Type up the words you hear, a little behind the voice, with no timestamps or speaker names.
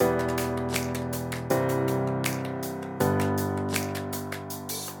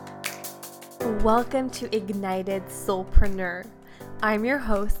Welcome to Ignited Soulpreneur. I'm your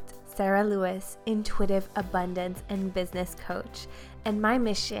host, Sarah Lewis, intuitive abundance and business coach, and my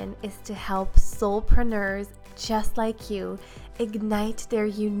mission is to help soulpreneurs just like you ignite their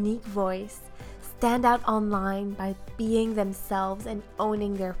unique voice, stand out online by being themselves and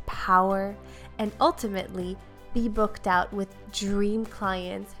owning their power, and ultimately be booked out with dream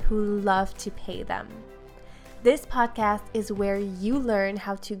clients who love to pay them. This podcast is where you learn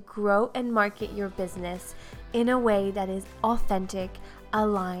how to grow and market your business in a way that is authentic,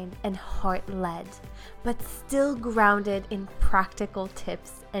 aligned, and heart-led, but still grounded in practical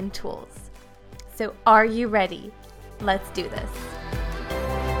tips and tools. So are you ready? Let's do this.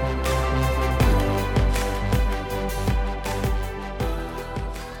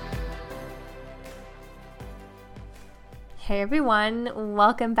 Hey everyone,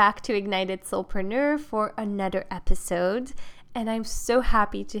 welcome back to Ignited Soulpreneur for another episode. And I'm so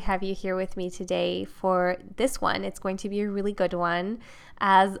happy to have you here with me today for this one. It's going to be a really good one,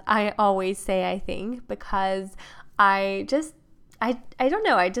 as I always say, I think, because I don't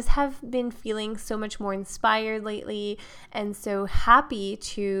know, I just have been feeling so much more inspired lately and so happy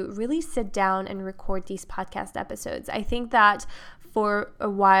to really sit down and record these podcast episodes. I think that for a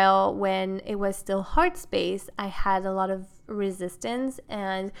while when it was still heart space, I had a lot of resistance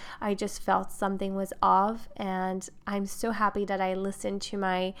and I just felt something was off, and I'm so happy that I listened to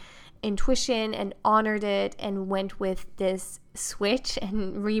my intuition and honored it and went with this switch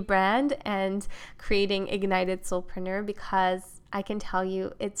and rebrand and creating Ignited Soulpreneur, because I can tell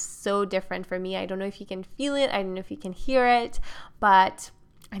you it's so different for me. I don't know if you can feel it, I don't know if you can hear it, but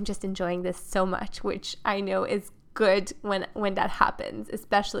I'm just enjoying this so much, which I know is good when that happens,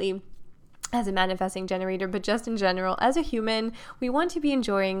 especially as a manifesting generator, but just in general, as a human, we want to be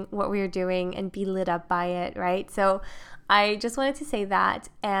enjoying what we're doing and be lit up by it, right? So I just wanted to say that.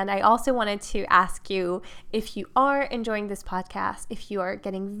 And I also wanted to ask you, if you are enjoying this podcast, if you are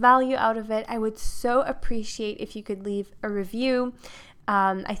getting value out of it, I would so appreciate if you could leave a review.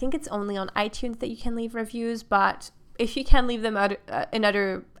 I think it's only on iTunes that you can leave reviews, but if you can leave them out in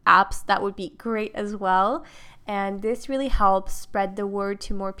other apps, that would be great as well. And this really helps spread the word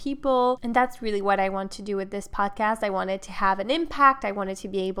to more people. And that's really what I want to do with this podcast. I wanted to have an impact. I wanted to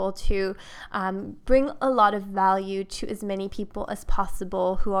be able to bring a lot of value to as many people as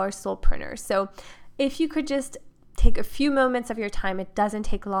possible who are soulpreneurs. So if you could just take a few moments of your time, it doesn't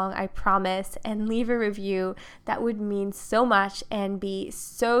take long, I promise, and leave a review, that would mean so much and be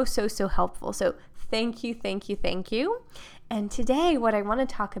so helpful. So thank you. And today, what I want to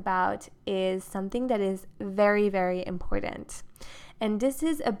talk about is something that is very, very important. And this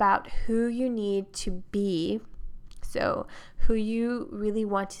is about who you need to be. So who you really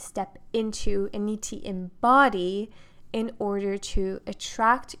want to step into and need to embody in order to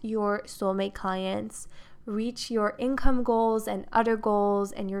attract your soulmate clients, reach your income goals and other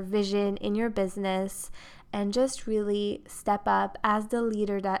goals and your vision in your business, and just really step up as the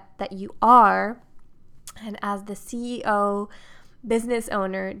leader that you are, and as the CEO, business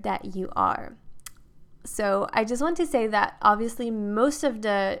owner that you are. So I just want to say that obviously most of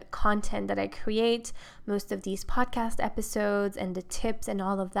the content that I create, most of these podcast episodes and the tips and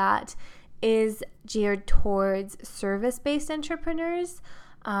all of that is geared towards service-based entrepreneurs,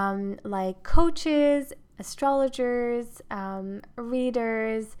 like coaches, astrologers,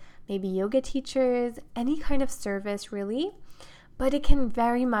 readers, maybe yoga teachers, any kind of service really. But it can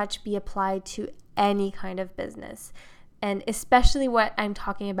very much be applied to any kind of business. And especially what I'm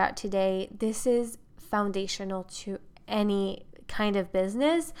talking about today, this is foundational to any kind of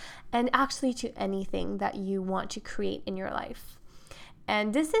business and actually to anything that you want to create in your life.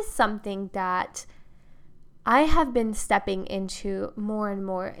 And this is something that I have been stepping into more and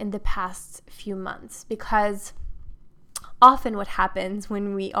more in the past few months, because often what happens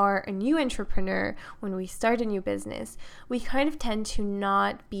when we are a new entrepreneur, when we start a new business, we kind of tend to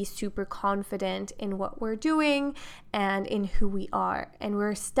not be super confident in what we're doing and in who we are. And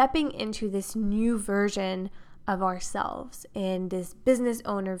we're stepping into this new version of ourselves, in this business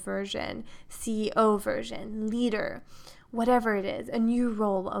owner version, CEO version, leader, whatever it is, a new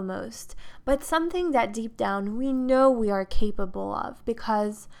role almost. But something that deep down we know we are capable of,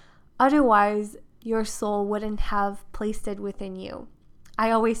 because otherwise your soul wouldn't have placed it within you. I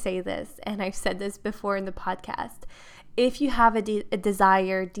always say this, and I've said this before in the podcast. If you have a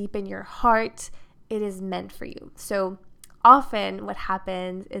desire deep in your heart, it is meant for you. So often what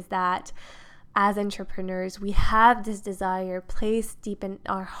happens is that as entrepreneurs, we have this desire placed deep in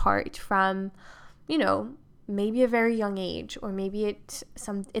our heart from, maybe a very young age, or maybe it's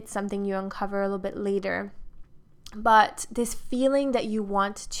something you uncover a little bit later. But this feeling that you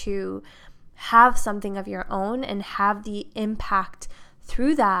want to have something of your own and have the impact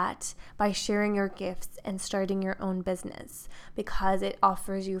through that by sharing your gifts and starting your own business, because it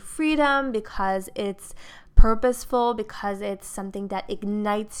offers you freedom, because it's purposeful, because it's something that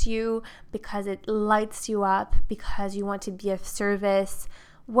ignites you, because it lights you up, because you want to be of service.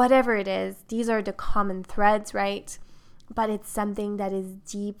 Whatever it is, these are the common threads, right? But it's something that is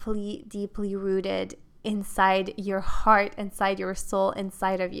deeply, deeply rooted inside your heart, inside your soul,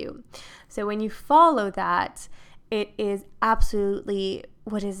 inside of you. So when you follow that, it is absolutely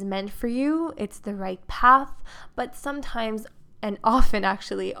what is meant for you. It's the right path, but sometimes and often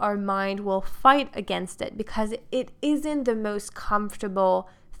actually our mind will fight against it because it isn't the most comfortable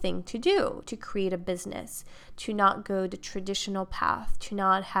thing to do, to create a business, to not go the traditional path, to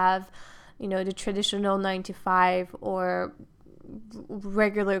not have, the traditional 9 to 5 or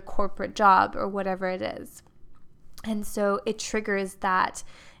regular corporate job or whatever it is. And so it triggers that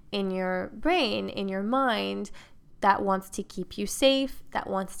in your brain, in your mind, that wants to keep you safe, that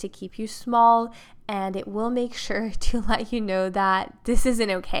wants to keep you small, and it will make sure to let you know that this isn't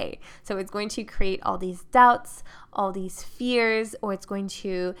okay. So it's going to create all these doubts, all these fears, or it's going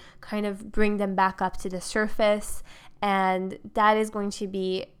to kind of bring them back up to the surface, and that is going to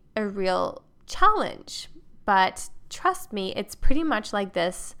be a real challenge. But trust me, it's pretty much like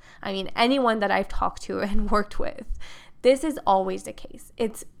this. I mean, anyone that I've talked to and worked with, this is always the case.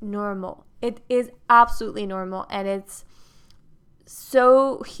 It's normal. It is absolutely normal, and it's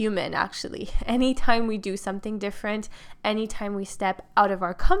so human, actually. Anytime we do something different, anytime we step out of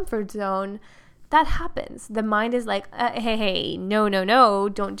our comfort zone, that happens. The mind is like, hey, no,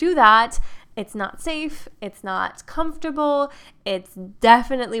 don't do that. It's not safe. It's not comfortable. It's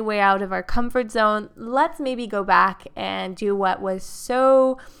definitely way out of our comfort zone. Let's maybe go back and do what was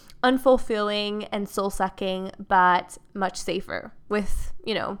so unfulfilling and soul-sucking, but much safer with,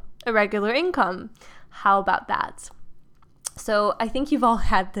 a regular income. How about that? So I think you've all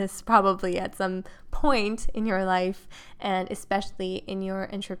had this probably at some point in your life, and especially in your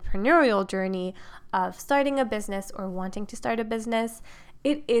entrepreneurial journey of starting a business or wanting to start a business.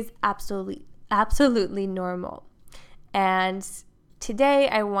 It is absolutely normal. And today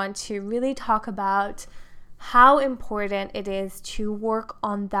I want to really talk about how important it is to work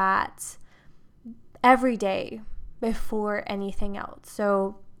on that every day before anything else.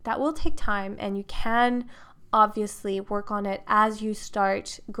 So that will take time, and you can obviously work on it as you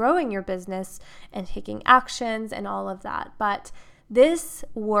start growing your business and taking actions and all of that. But this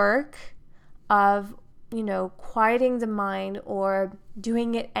work of, quieting the mind or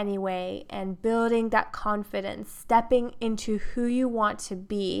doing it anyway and building that confidence, stepping into who you want to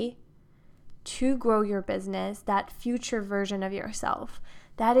be to grow your business, that future version of yourself,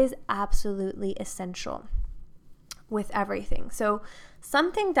 that is absolutely essential with everything. So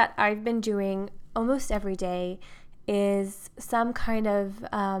something that I've been doing almost every day is some kind of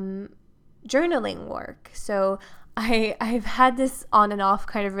journaling work. So I've had this on and off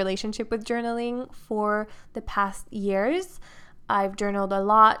kind of relationship with journaling for the past years. I've journaled a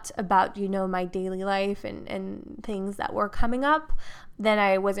lot about, my daily life and things that were coming up. Then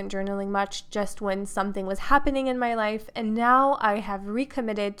I wasn't journaling much just when something was happening in my life. And now I have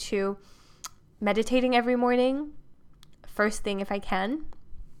recommitted to meditating every morning, first thing if I can,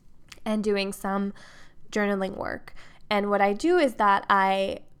 and doing some journaling work. And what I do is that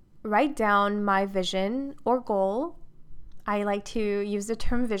I write down my vision or goal. I like to use the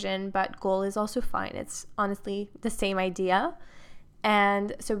term vision, but goal is also fine. It's honestly the same idea.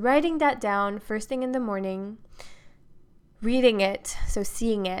 And so writing that down first thing in the morning, reading it, so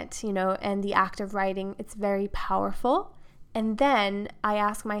seeing it, and the act of writing, it's very powerful. And then I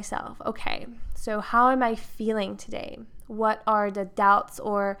ask myself, okay, so how am I feeling today? What are the doubts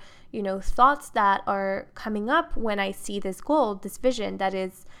or, thoughts that are coming up when I see this goal, this vision that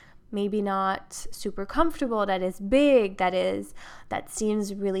is maybe not super comfortable, that is big, that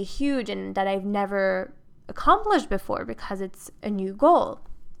seems really huge and that I've never accomplished before because it's a new goal.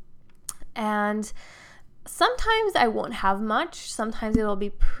 And sometimes I won't have much. Sometimes it'll be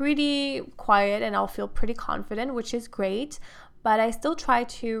pretty quiet and I'll feel pretty confident, which is great. But I still try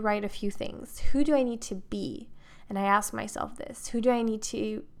to write a few things. Who do I need to be? And I ask myself this. Who do I need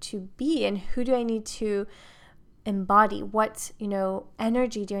to be, and who do I need to embody? What,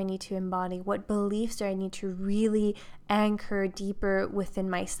 energy do I need to embody? What beliefs do I need to really anchor deeper within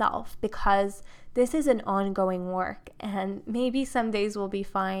myself? Because this is an ongoing work, and maybe some days will be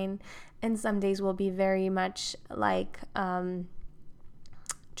fine and some days will be very much like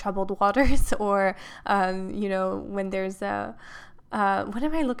troubled waters, or when there's a what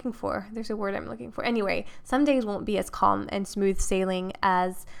am I looking for? There's a word I'm looking for. Anyway, some days won't be as calm and smooth sailing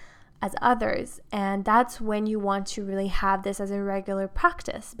as as others. And that's when you want to really have this as a regular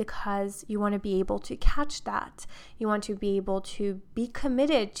practice, because you want to be able to catch that. You want to be able to be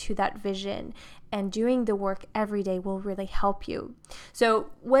committed to that vision, and doing the work every day will really help you.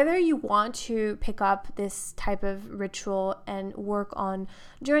 So whether you want to pick up this type of ritual and work on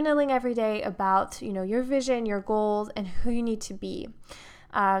journaling every day about, your vision, your goals, and who you need to be,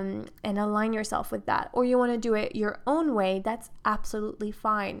 and align yourself with that, or you want to do it your own way, that's absolutely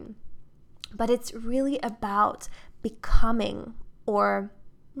fine. But it's really about becoming, or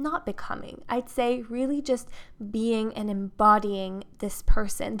not becoming. I'd say really just being and embodying this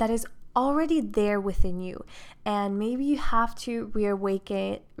person that is already there within you. And maybe you have to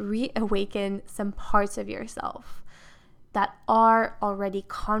reawaken some parts of yourself that are already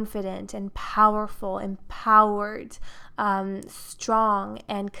confident and powerful, empowered, strong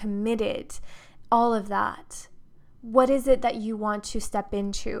and committed, all of that. What is it that you want to step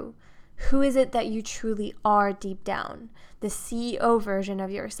into? Who is it that you truly are deep down? The CEO version of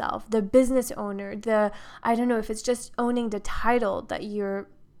yourself, the business owner, I don't know if it's just owning the title that you're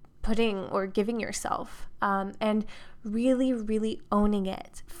putting or giving yourself, and really, really owning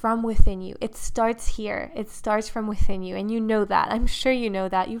it from within you. It starts here. It starts from within you. And you know that. I'm sure you know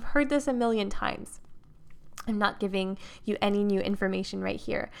that. You've heard this a million times. I'm not giving you any new information right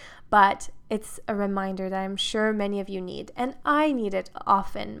here, but it's a reminder that I'm sure many of you need, and I need it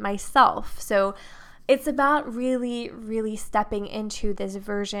often myself. So it's about really, really stepping into this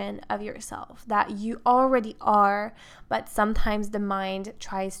version of yourself that you already are, but sometimes the mind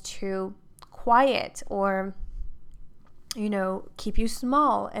tries to quiet or keep you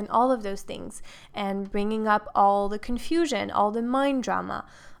small and all of those things, and bringing up all the confusion, all the mind drama,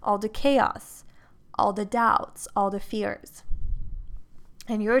 all the chaos, all the doubts, all the fears.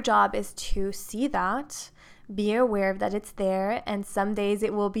 And your job is to see that, be aware that it's there, and some days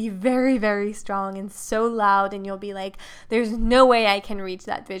it will be very, very strong and so loud, and you'll be like, there's no way I can reach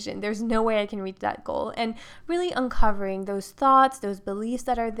that vision. There's no way I can reach that goal. And really uncovering those thoughts, those beliefs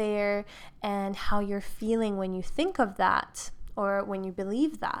that are there, and how you're feeling when you think of that or when you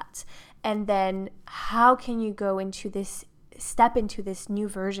believe that. And then how can you step into this new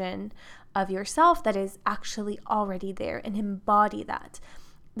version of yourself that is actually already there, and embody that.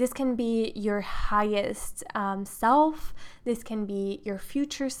 This can be your highest self. This can be your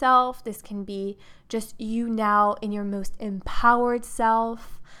future self. This can be just you now in your most empowered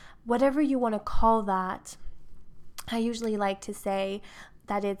self. Whatever you want to call that. I usually like to say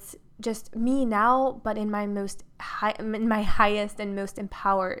that it's just me now, but in my highest and most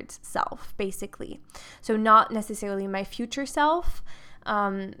empowered self, basically. So not necessarily my future self,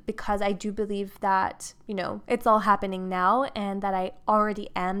 because I do believe that, it's all happening now, and that I already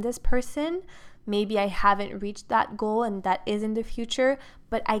am this person. Maybe I haven't reached that goal, and that is in the future,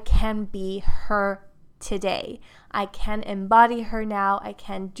 but I can be her today. I can embody her now. I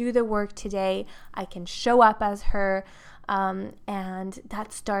can do the work today. I can show up as her. And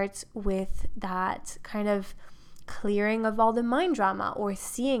that starts with that kind of clearing of all the mind drama, or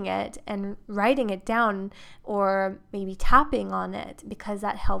seeing it and writing it down, or maybe tapping on it, because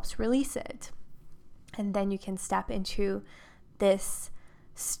that helps release it. And then you can step into this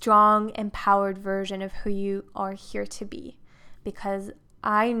strong, empowered version of who you are here to be. Because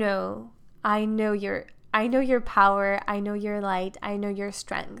I know your power, I know your light, I know your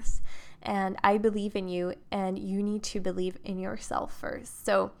strengths, and I believe in you, and you need to believe in yourself first.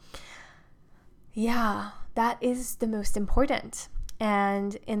 So yeah, that is the most important.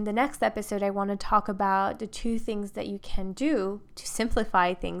 And in the next episode, I want to talk about the 2 things that you can do to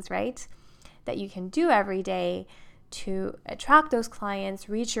simplify things, right? That you can do every day to attract those clients,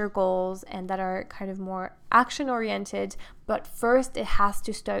 reach your goals, and that are kind of more action-oriented. But first, it has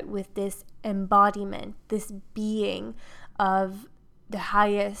to start with this embodiment, this being of the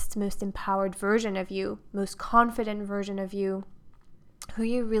highest, most empowered version of you, most confident version of you, who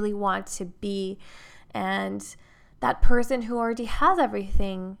you really want to be, and that person who already has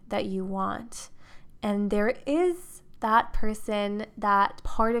everything that you want. And there is that person, that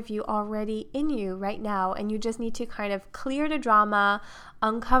part of you already in you right now, and you just need to kind of clear the drama,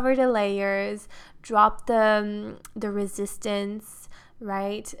 uncover the layers, drop the resistance,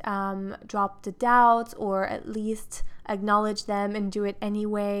 right? Drop the doubts, or at least acknowledge them and do it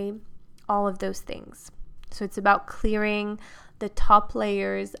anyway, all of those things. So it's about clearing the top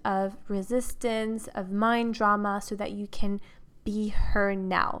layers of resistance, of mind drama, so that you can be her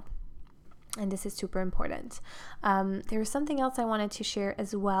now. And this is super important. There was something else I wanted to share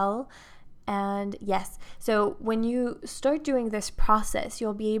as well. And yes, so when you start doing this process,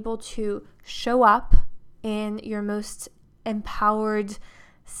 you'll be able to show up in your most empowered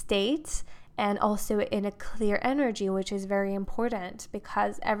state and also in a clear energy, which is very important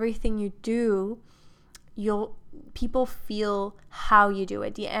because everything you do, people feel how you do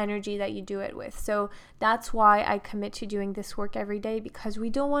it, the energy that you do it with. So that's why I commit to doing this work every day, because we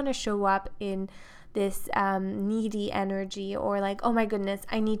don't want to show up in this needy energy or like, oh my goodness,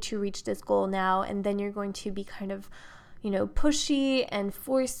 I need to reach this goal now. And then you're going to be kind of, pushy and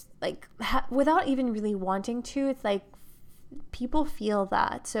forced, like without even really wanting to. It's like people feel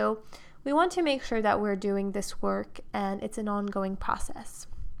that. So we want to make sure that we're doing this work and it's an ongoing process.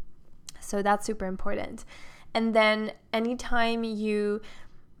 So that's super important. And then anytime you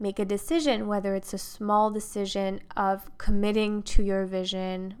make a decision, whether it's a small decision of committing to your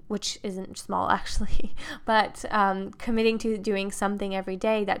vision, which isn't small actually, but committing to doing something every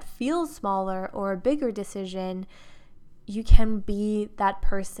day that feels smaller, or a bigger decision, you can be that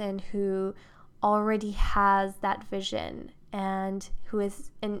person who already has that vision and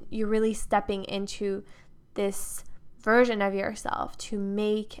you're really stepping into this version of yourself to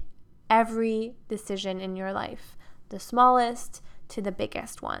make every decision in your life, the smallest to the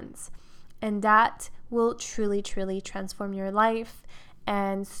biggest ones. And that will truly, truly transform your life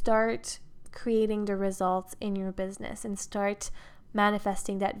and start creating the results in your business and start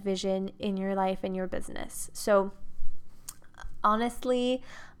manifesting that vision in your life and your business. So honestly,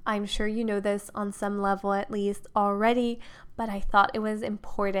 I'm sure you know this on some level at least already, but I thought it was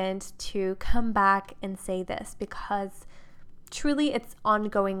important to come back and say this because truly it's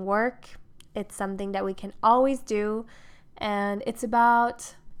ongoing work. It's something that we can always do, and it's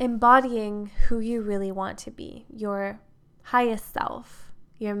about embodying who you really want to be, your highest self,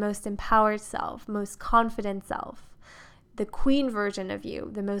 your most empowered self, most confident self, the queen version of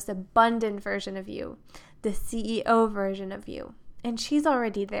you, the most abundant version of you, the CEO version of you. And she's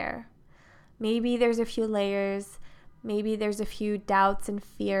already there. Maybe there's a few layers, maybe there's a few doubts and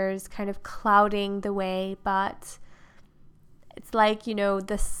fears kind of clouding the way, but it's like,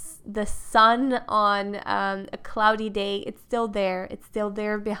 the sun on a cloudy day, it's still there. It's still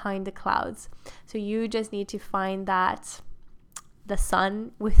there behind the clouds. So you just need to find the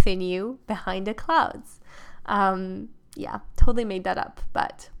sun within you behind the clouds. Totally made that up,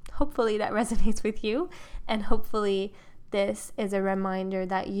 but hopefully that resonates with you. And hopefully this is a reminder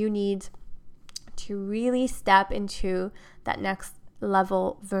that you need to really step into that next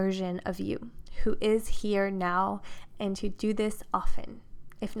level version of you who is here now, and to do this often,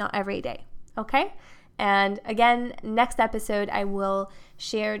 if not every day. Okay? And again, next episode, I will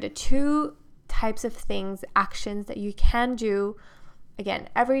share the 2 types of things, actions that you can do, again,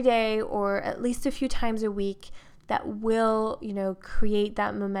 every day or at least a few times a week that will, create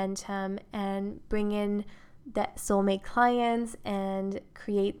that momentum and bring in that soulmate clients and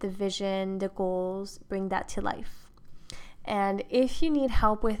create the vision, the goals, bring that to life. And if you need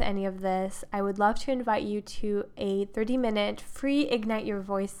help with any of this, I would love to invite you to a 30-minute free Ignite Your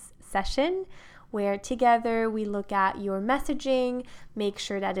Voice session where together we look at your messaging, make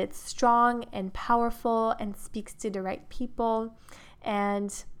sure that it's strong and powerful and speaks to the right people,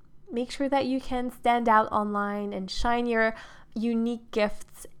 and make sure that you can stand out online and shine your unique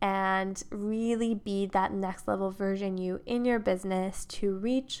gifts and really be that next level version you in your business to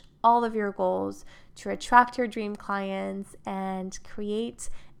reach all of your goals, to attract your dream clients and create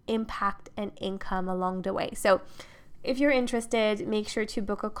impact and income along the way. So if you're interested, make sure to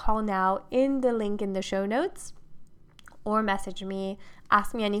book a call now in the link in the show notes, or message me,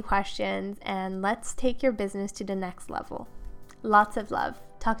 ask me any questions, and let's take your business to the next level. Lots of love.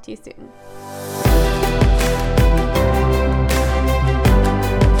 Talk to you soon.